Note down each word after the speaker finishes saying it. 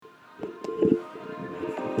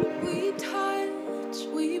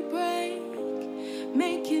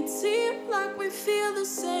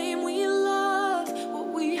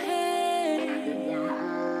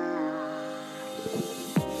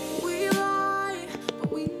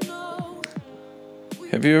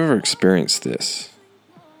Have you ever experienced this?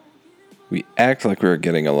 We act like we're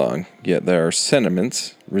getting along, yet there are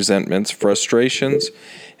sentiments, resentments, frustrations,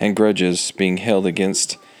 and grudges being held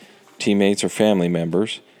against teammates or family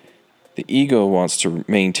members. The ego wants to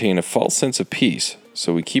maintain a false sense of peace,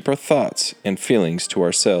 so we keep our thoughts and feelings to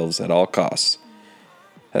ourselves at all costs.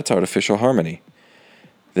 That's artificial harmony.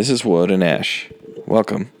 This is Wood and Ash.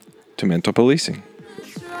 Welcome to Mental Policing.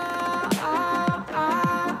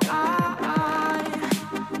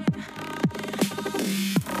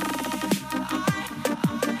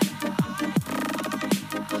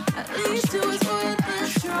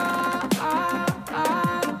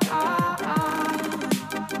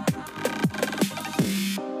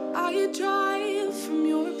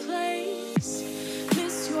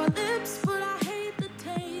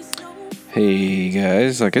 Hey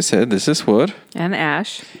guys, like I said, this is Wood. And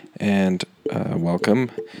Ash. And welcome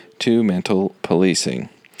to Mental Policing.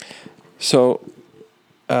 So,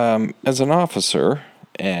 as an officer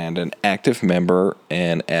and an active member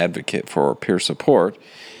and advocate for peer support,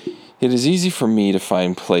 it is easy for me to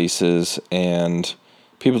find places and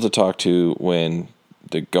people to talk to when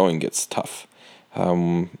the going gets tough,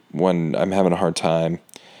 when I'm having a hard time.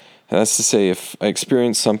 And that's to say, if I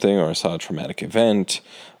experience something or I saw a traumatic event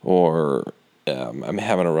or I'm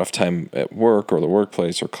having a rough time at work or the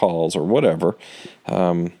workplace or calls or whatever,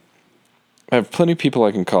 I have plenty of people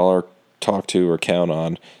I can call or talk to or count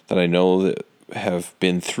on that I know that have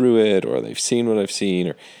been through it or they've seen what I've seen,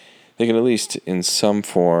 or they can at least in some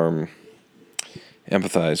form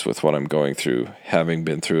empathize with what I'm going through, having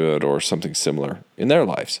been through it or something similar in their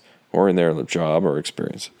lives or in their job or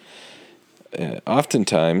experience.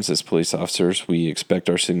 Oftentimes, as police officers, we expect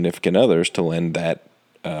our significant others to lend that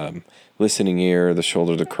listening ear, the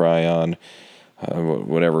shoulder to cry on,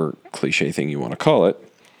 whatever cliche thing you want to call it.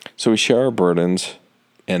 So we share our burdens,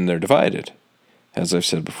 and they're divided, as I've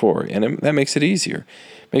said before. And that makes it easier.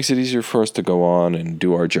 It makes it easier for us to go on and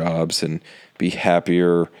do our jobs and be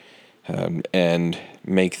happier and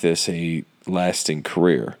make this a lasting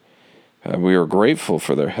career. We are grateful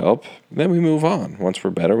for their help. Then we move on. Once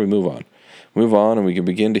we're better, we move on. Move on, and we can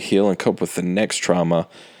begin to heal and cope with the next trauma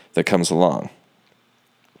that comes along.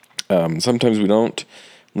 Sometimes we don't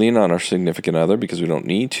lean on our significant other because we don't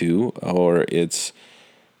need to, or it's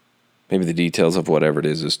maybe the details of whatever it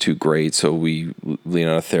is too great, so we lean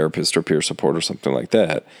on a therapist or peer support or something like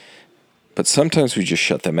that. But sometimes we just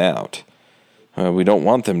shut them out. We don't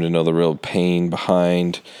want them to know the real pain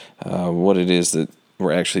behind what it is that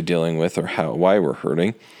we're actually dealing with or why we're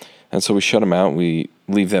hurting. And so we shut them out, we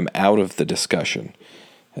leave them out of the discussion.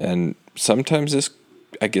 And sometimes this,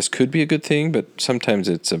 I guess, could be a good thing, but sometimes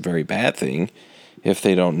it's a very bad thing if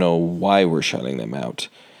they don't know why we're shutting them out.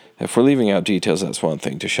 If we're leaving out details, that's one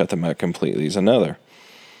thing. To shut them out completely is another.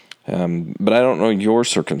 But I don't know your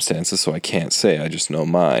circumstances, so I can't say. I just know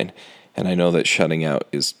mine. And I know that shutting out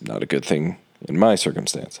is not a good thing in my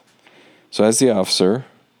circumstance. So as the officer,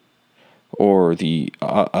 or the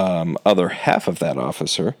other half of that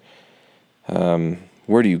officer,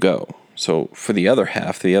 where do you go? So for the other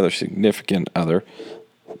half, the other significant other,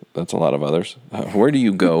 that's a lot of others, where do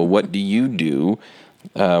you go? What do you do?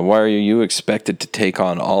 Why are you expected to take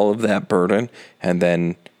on all of that burden and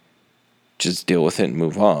then just deal with it and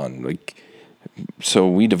move on? So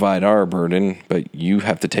we divide our burden, but you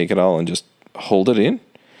have to take it all and just hold it in?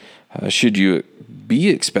 Should you be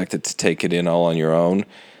expected to take it in all on your own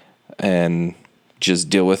and just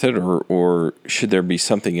deal with it, or should there be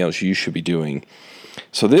something else you should be doing?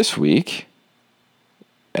 So this week,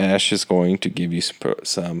 Ash is going to give you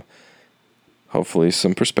hopefully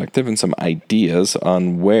some perspective and some ideas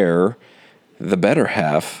on where the better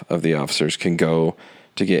half of the officers can go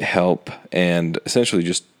to get help and essentially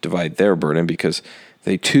just divide their burden, because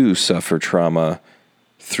they too suffer trauma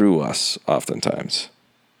through us oftentimes.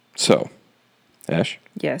 So, Ash?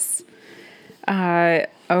 Yes.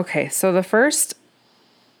 Okay, so the first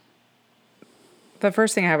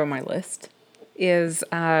thing I have on my list is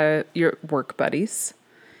your work buddies.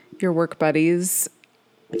 Your work buddies.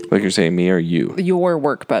 Like you're saying me or you? Your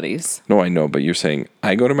work buddies. No, I know, but you're saying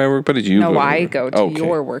I go to my work buddies? I go to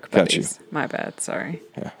your work buddies. Got you. My bad, sorry.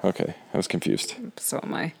 Yeah, okay. I was confused. So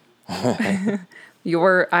am I.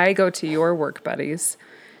 I go to your work buddies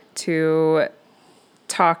to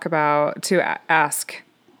ask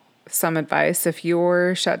some advice. If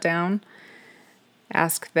you're shut down,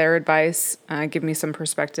 ask their advice, give me some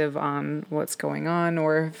perspective on what's going on,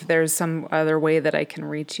 or if there's some other way that I can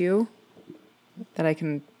reach you, that I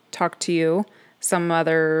can talk to you, some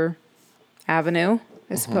other avenue,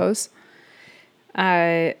 I suppose.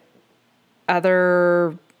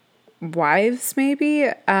 Other wives, maybe.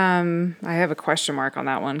 I have a question mark on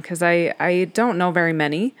that one because I don't know very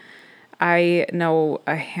many. I know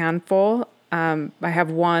a handful. I have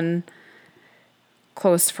one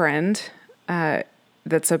close friend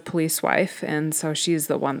that's a police wife, and so she's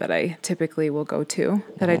the one that I typically will go to,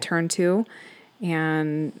 that I turn to,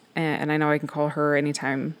 and I know I can call her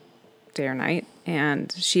anytime, day or night,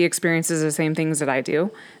 and she experiences the same things that I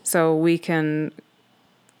do, so we can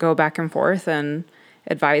go back and forth and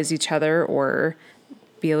advise each other or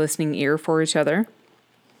be a listening ear for each other.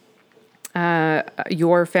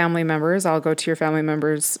 Your family members, I'll go to your family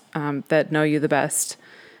members that know you the best,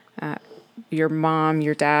 your mom,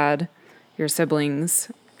 your dad, your siblings,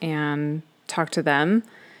 and talk to them.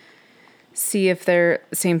 See if they're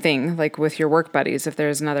same thing, like with your work buddies, if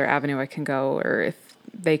there's another avenue I can go, or if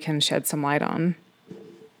they can shed some light on,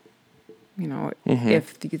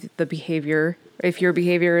 if the behavior, if your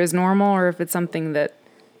behavior is normal, or if it's something that,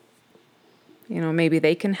 maybe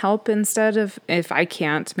they can help instead of, if I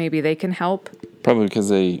can't, maybe they can help. Probably because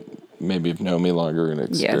they maybe have known me longer and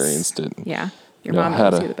experienced it. Yeah. Your mom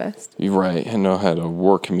knows you the best. You're right. And know how to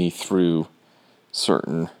work me through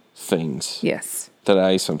certain things. Yes. That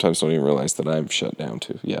I sometimes don't even realize that I'm shut down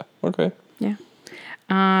to. Yeah. Okay. Yeah.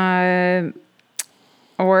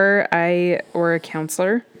 Or a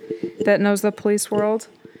counselor that knows the police world.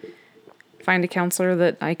 Find a counselor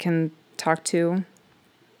that I can talk to.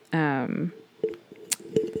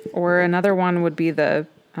 Or another one would be the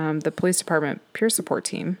police department peer support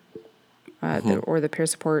team, or the peer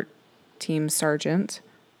support team sergeant.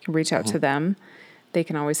 You can reach out to them. They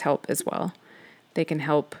can always help as well. They can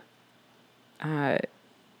help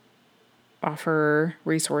offer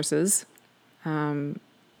resources,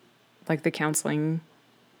 like the counseling,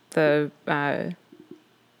 the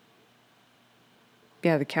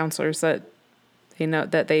counselors that they know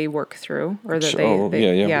that they work through, or that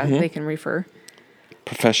they can refer.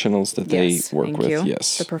 Professionals that they work with. You.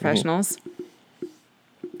 Yes. The professionals.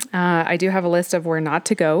 I do have a list of where not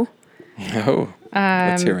to go. Oh,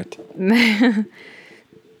 let's hear it.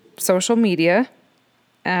 Social media.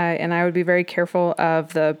 And I would be very careful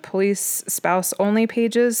of the police spouse only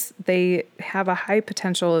pages. They have a high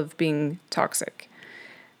potential of being toxic.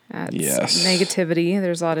 Yes. Negativity.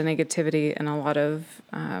 There's a lot of negativity and a lot of...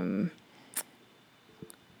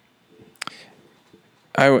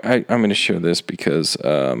 I'm going to share this because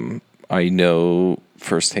I know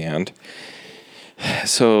firsthand.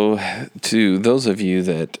 So to those of you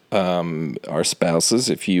that are spouses,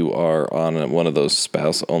 if you are on one of those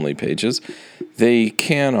spouse-only pages, they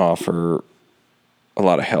can offer a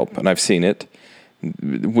lot of help, and I've seen it.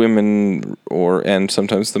 Women and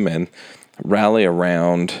sometimes the men rally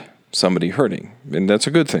around somebody hurting, and that's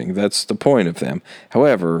a good thing. That's the point of them.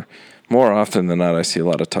 However, more often than not, I see a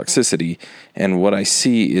lot of toxicity, and what I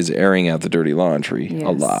see is airing out the dirty laundry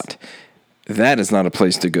a lot. That is not a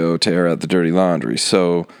place to go to air out the dirty laundry.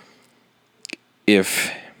 So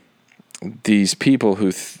if these people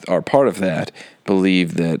who are part of that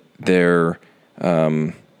believe that their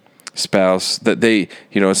spouse, that they,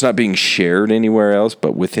 it's not being shared anywhere else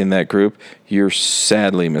but within that group, you're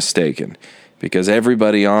sadly mistaken. Because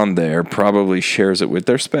everybody on there probably shares it with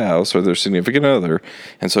their spouse or their significant other.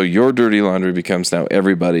 And so your dirty laundry becomes now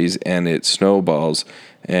everybody's, and it snowballs.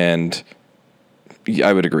 And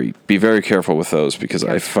I would agree. Be very careful with those, because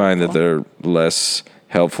I find that they're less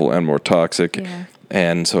helpful and more toxic. Yeah.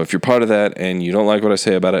 And so if you're part of that and you don't like what I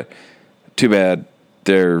say about it, too bad.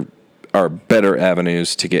 There are better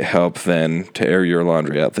avenues to get help than to air your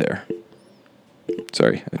laundry out there.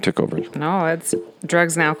 Sorry, I took over. No, it's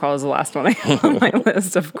drugs and alcohol is the last one I have on my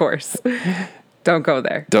list, of course. Don't go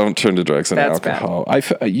there. Don't turn to drugs and alcohol.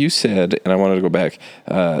 You said, and I wanted to go back,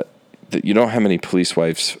 that you don't have many police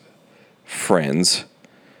wives' friends,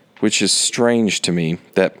 which is strange to me,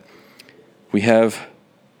 that we have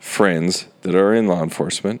friends that are in law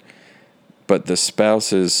enforcement, but the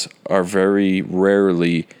spouses are very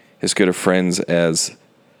rarely as good of friends as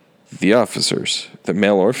the officers, the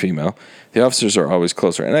male or female. The officers are always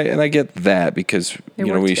closer, and I get that, because we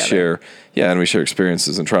together. share, and we share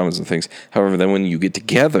experiences and traumas and things. However, then when you get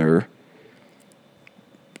together,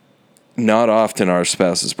 not often are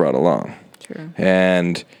spouses brought along. True.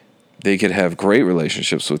 And they could have great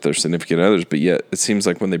relationships with their significant others, but yet it seems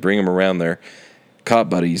like when they bring them around their cop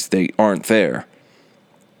buddies, they aren't there.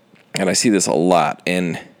 And I see this a lot,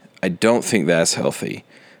 and I don't think that's healthy.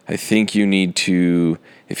 I think you need to,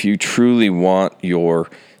 if you truly want your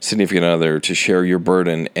significant other to share your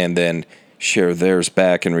burden and then share theirs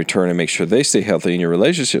back in return and make sure they stay healthy and your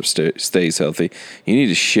relationship stays healthy, you need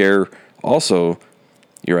to share also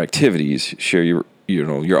your activities, share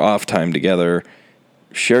your off time together,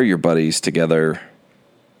 share your buddies together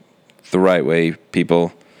the right way,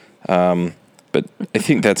 people. But I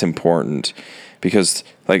think that's important because,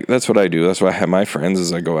 like, that's what I do. That's why I have my friends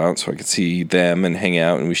as I go out so I can see them and hang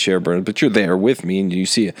out and we share burdens. But you're there with me and you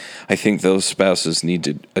see it. I think those spouses need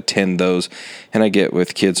to attend those. And I get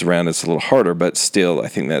with kids around, it's a little harder, but still, I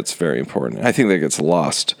think that's very important. I think that gets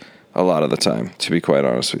lost a lot of the time, to be quite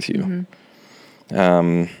honest with you.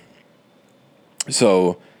 Mm-hmm.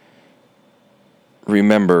 So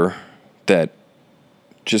remember that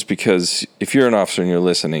just because if you're an officer and you're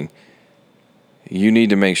listening, you need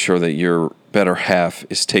to make sure that your better half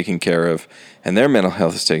is taken care of and their mental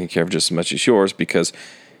health is taken care of just as much as yours, because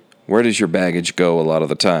where does your baggage go a lot of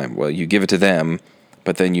the time? Well, you give it to them,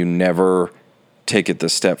 but then you never take it the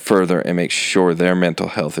step further and make sure their mental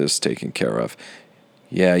health is taken care of.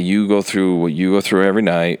 Yeah, you go through what you go through every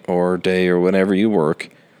night or day or whenever you work,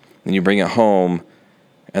 and you bring it home,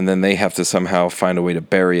 and then they have to somehow find a way to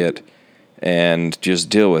bury it and just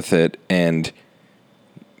deal with it, and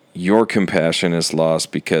your compassion is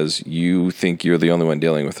lost because you think you're the only one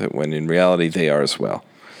dealing with it, when in reality they are as well.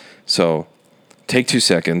 So take 2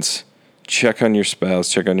 seconds, check on your spouse,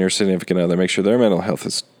 check on your significant other, make sure their mental health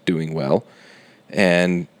is doing well,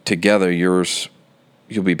 and together you'll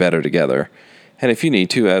be better together. And if you need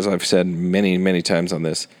to, as I've said many, many times on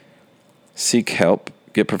this, seek help,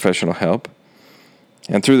 get professional help.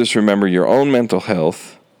 And through this, remember your own mental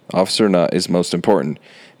health, officer or not, is most important.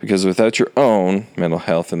 Because without your own mental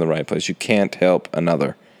health in the right place, you can't help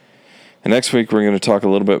another. And next week, we're going to talk a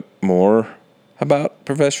little bit more about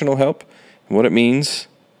professional help and what it means.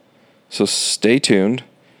 So stay tuned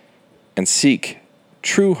and seek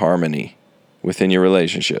true harmony within your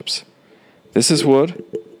relationships. This is Wood.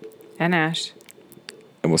 And Ash.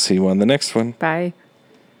 And we'll see you on the next one. Bye.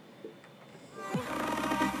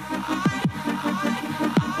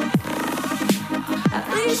 At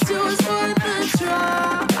least it was worth a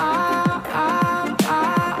try.